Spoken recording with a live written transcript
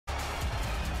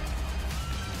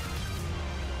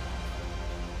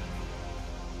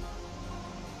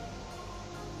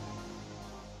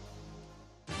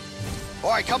All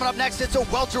right, coming up next, it's a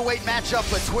welterweight matchup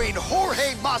between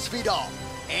Jorge Masvidal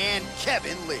and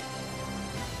Kevin Lee.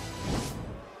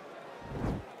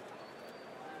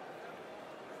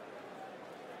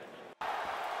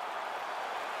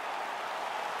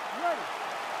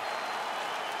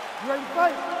 You ready to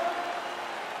fight?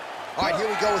 All right, here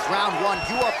we go with round one.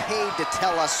 You are paid to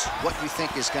tell us what you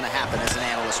think is going to happen as an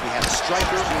analyst. We have a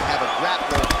striker, we have a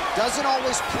grappler. Doesn't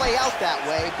always play out that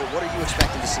way, but what are you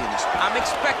expecting to see in this one? I'm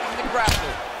expecting the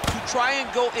grappler to try and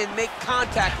go and make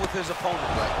contact with his opponent.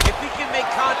 Right. If he can make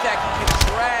contact, he can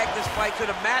drag this fight to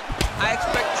the mat. I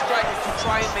expect the striker to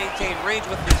try and maintain range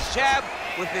with his jab,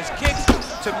 with his kicks,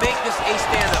 to make this a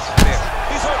stand-up affair.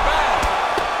 He's hurt bad.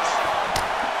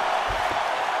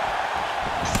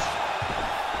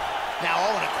 Now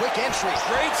all in a quick entry.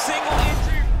 Great single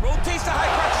entry, rotates the high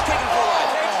crotch, taking it for a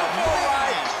ride. Takes him for a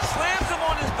ride, slams him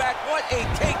on his back. What a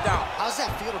takedown. How's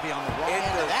that feel to be on the wrong end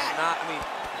of that? Not, I mean,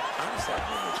 honestly,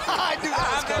 I knew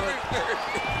that was coming.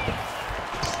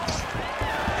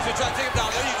 He's gonna try to take him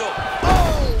down. There you go.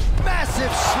 Oh,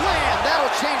 massive slam. That'll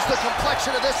change the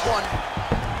complexion of this one.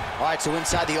 All right, so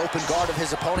inside the open guard of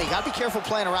his opponent. You gotta be careful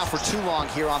playing around for too long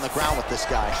here on the ground with this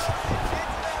guy.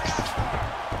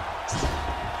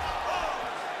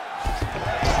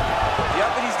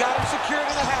 Yep, and he's got him secured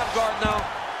in the half guard now.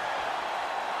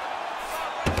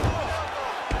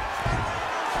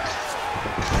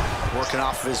 Working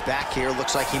off of his back here.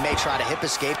 Looks like he may try to hip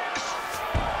escape.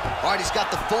 All right, he's got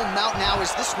the full mount now.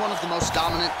 Is this one of the most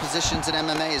dominant positions in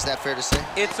MMA? Is that fair to say?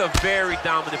 It's a very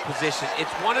dominant position. It's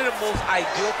one of the most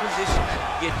ideal positions you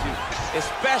can get to,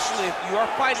 especially if you are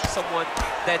fighting someone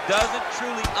that doesn't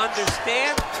truly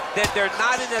understand that they're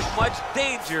not in as much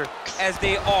danger as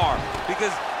they are.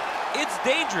 Because it's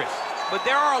dangerous, but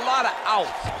there are a lot of outs.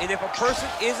 And if a person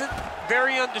isn't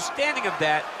very understanding of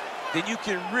that, then you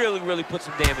can really, really put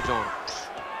some damage on them.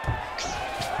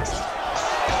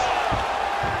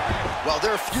 Well,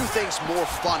 there are few things more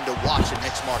fun to watch in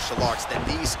mixed martial arts than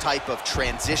these type of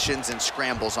transitions and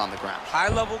scrambles on the ground.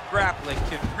 High-level grappling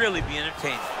can really be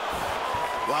entertaining.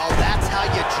 Well, that's how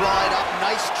you draw it up.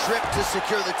 Nice trip to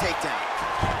secure the takedown.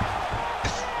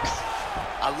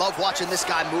 I love watching this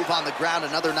guy move on the ground.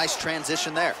 Another nice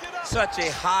transition there. Such a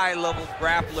high-level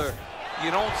grappler.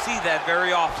 You don't see that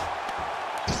very often.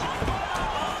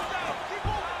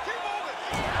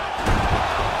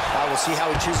 We'll see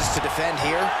how he chooses to defend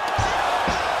here.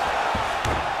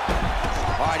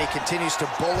 All right, he continues to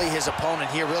bully his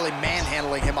opponent here, really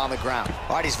manhandling him on the ground.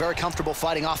 All right, he's very comfortable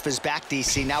fighting off his back,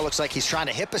 DC. Now looks like he's trying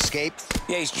to hip escape.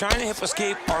 Yeah, he's trying to hip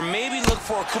escape or maybe look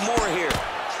for a Kimura here.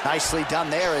 Nicely done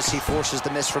there as he forces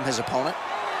the miss from his opponent.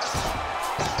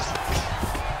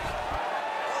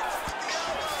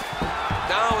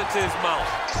 Now into his mouth.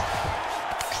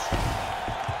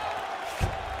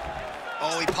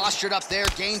 Oh, he postured up there,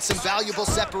 gained some valuable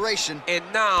separation. And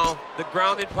now the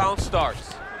ground and pound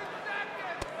starts.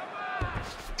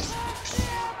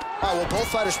 All right, well, both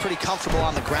fighters pretty comfortable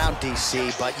on the ground,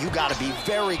 DC, but you got to be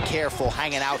very careful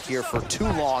hanging out here for too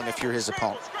long if you're his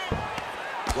opponent.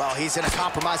 Well, he's in a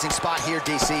compromising spot here,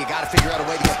 DC. You got to figure out a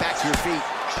way to get back to your feet.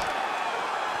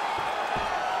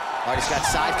 All right, he's got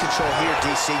side control here,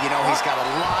 DC. You know, he's got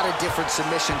a lot of different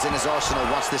submissions in his arsenal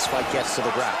once this fight gets to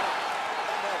the ground.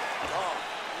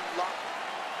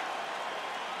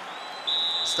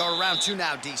 Start round two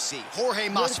now, DC. Jorge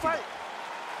Masvidal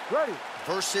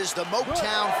versus the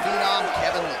Motown phenom,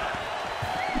 Kevin Lee.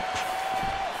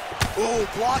 Ooh,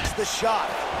 blocks the shot.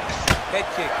 Head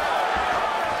kick.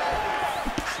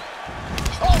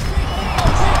 Oh,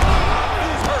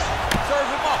 He's hurt. Serve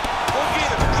him up. Go get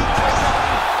him.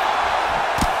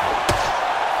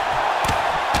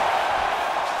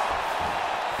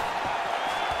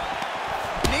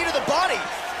 knee to the body.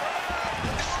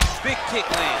 Big kick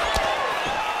land.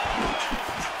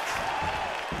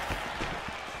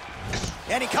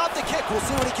 And he caught the kick. We'll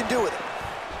see what he can do with it.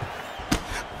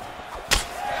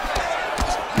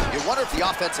 You wonder if the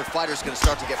offensive fighter is going to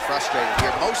start to get frustrated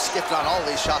here. Most, if not all, of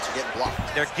these shots are getting blocked.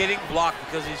 They're getting blocked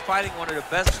because he's fighting one of the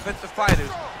best defensive fighters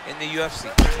in the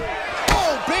UFC.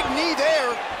 Oh, big knee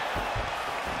there.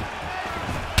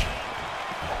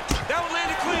 That one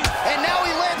landed clean. And now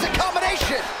he lands a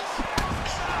combination.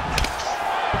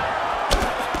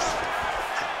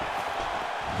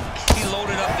 He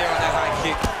loaded up there on that high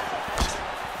kick.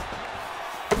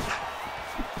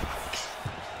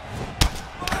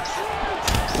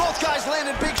 Guys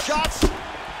landing big shots.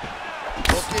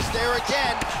 Hook is there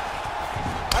again.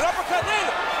 An uppercut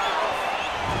later.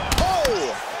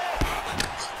 Oh!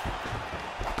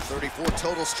 34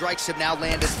 total strikes have now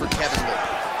landed for Kevin Lee.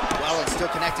 Well, it's still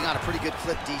connecting on a pretty good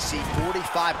clip, DC.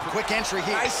 45, quick entry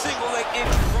here. Nice single leg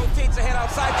entry, rotates the head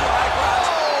outside to high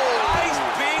ground. Nice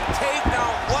big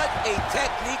takedown. What a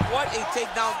technique, what a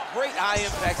takedown. Great high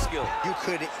impact skill. You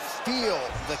could feel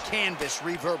the canvas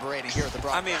reverberating here at the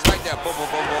broadcast. I mean, right there, boom,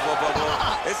 boom, boom, boom, boom, boom, boom.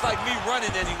 It's like me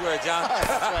running anywhere, John.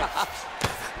 That's right.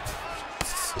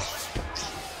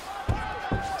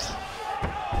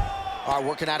 All right,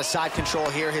 working out of side control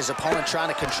here. His opponent trying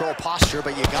to control posture,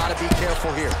 but you gotta be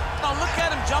careful here. Now look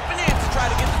at him jumping in to try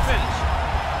to get the finish.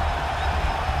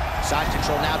 Side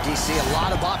control now, DC. A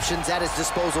lot of options at his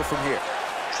disposal from here.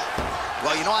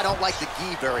 Well, you know, I don't like the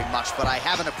gi very much, but I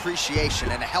have an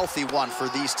appreciation and a healthy one for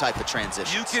these type of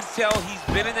transitions. You can tell he's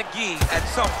been in a gi at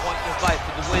some point in his life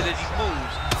with the way that he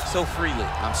moves so freely.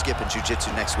 I'm skipping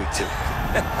jiu-jitsu next week, too.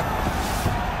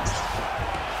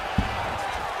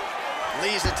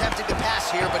 Lee's attempting to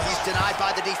pass here, but he's denied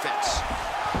by the defense.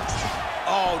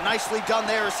 Oh, nicely done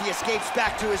there as he escapes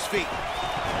back to his feet.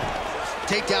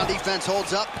 Takedown defense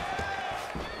holds up.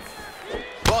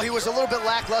 Well, he was a little bit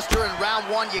lackluster in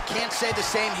round one. You can't say the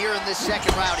same here in this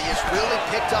second round. He has really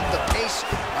picked up the pace,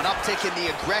 an uptick in the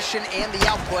aggression and the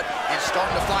output, and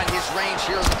starting to find his range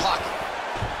here in the pocket.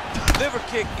 Liver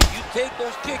kick, if you take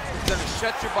those kicks, it's gonna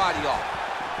shut your body off.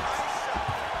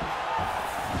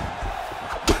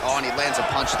 Oh, and he lands a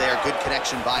punch there. Good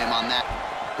connection by him on that.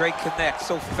 Great connect,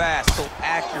 so fast, so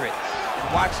accurate. And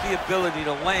watch the ability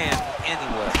to land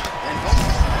anywhere. And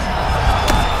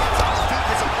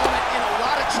his opponent in a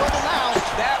lot of trouble now.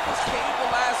 That was Cain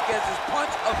Velasquez's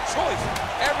punch of choice.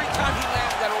 Every time he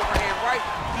lands that overhand right,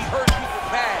 he hurt people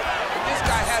bad. And this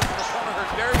guy has his opponent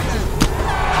hurt very bad.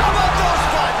 How about those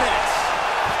 5 minutes?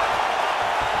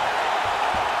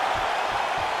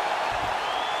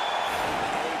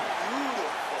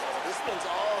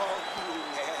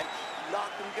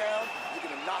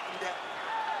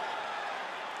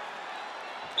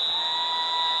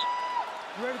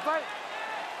 You ready to fight?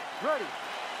 Ready.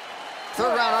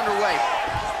 Third round underway.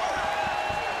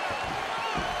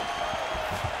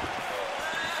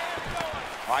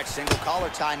 All right, single collar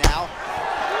tie now.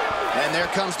 And there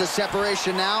comes the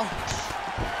separation now.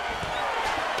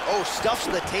 Oh, stuffs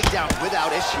the takedown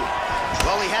without issue.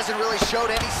 Well, he hasn't really showed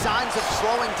any signs of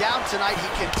slowing down tonight. He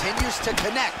continues to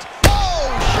connect. Oh,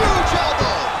 huge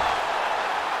elbow!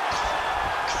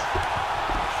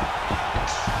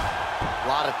 A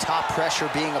lot of top pressure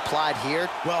being applied here.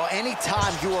 Well,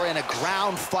 anytime you are in a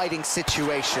ground fighting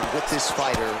situation with this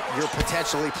fighter, you're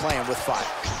potentially playing with fire.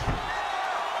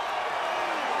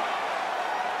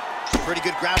 Pretty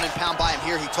good ground and pound by him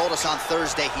here. He told us on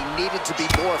Thursday he needed to be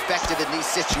more effective in these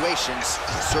situations.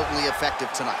 Certainly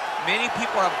effective tonight. Many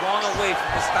people have gone away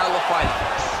from this style of fighting.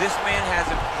 This man has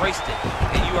embraced it,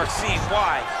 and you are seeing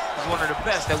why he's one of the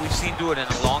best that we've seen do it in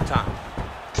a long time.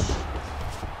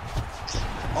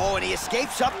 Oh, and he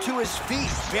escapes up to his feet.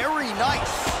 Very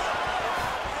nice.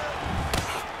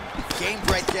 Game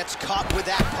break gets caught with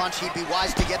that punch. He'd be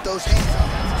wise to get those hands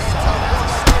up.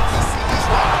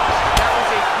 That was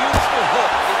a beautiful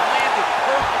hook. It landed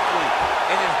perfectly,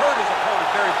 and it hurt his opponent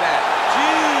very bad.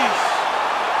 Jeez!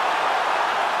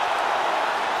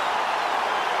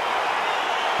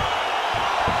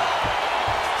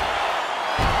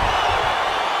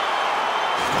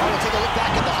 We'll take a look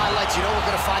back at the highlights. You know we're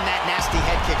going to find that nasty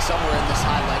head kick somewhere in this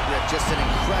highlight rip. Just an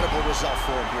incredible result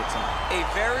for him here tonight. A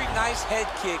very nice head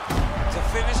kick to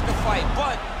finish the fight,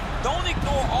 but don't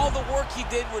ignore all the work he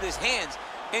did with his hands,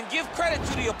 and give credit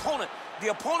to the opponent. The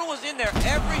opponent was in there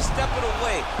every step of the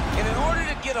way, and in order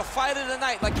to get a fight of the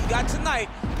night like he got tonight,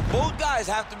 both guys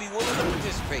have to be willing to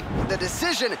participate. The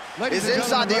decision is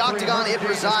inside the octagon. It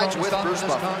resides with Bruce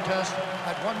Buffer. Contest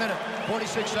at 1 minute,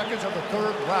 46 seconds of the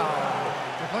third round.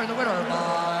 Declaring the winner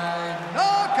by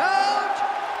knockout,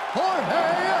 Thorne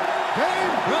Masvidal.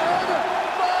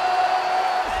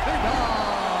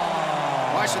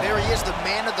 All right, so there he is, the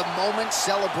man of the moment,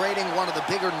 celebrating one of the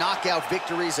bigger knockout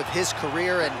victories of his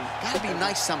career. And gotta be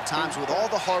nice sometimes with all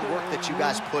the hard work that you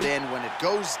guys put in when it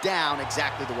goes down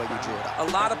exactly the way you drew it up.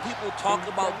 A lot of people talk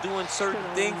about doing certain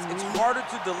things. It's harder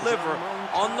to deliver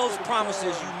on those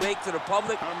promises you make to the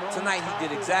public. Tonight, he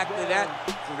did exactly that.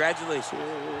 Congratulations.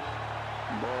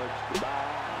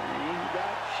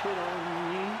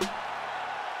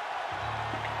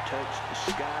 Touch the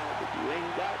sky, but you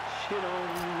ain't got shit on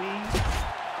me.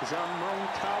 'Cause I'm on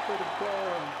top of the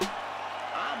world.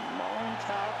 I'm on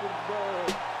top of the world.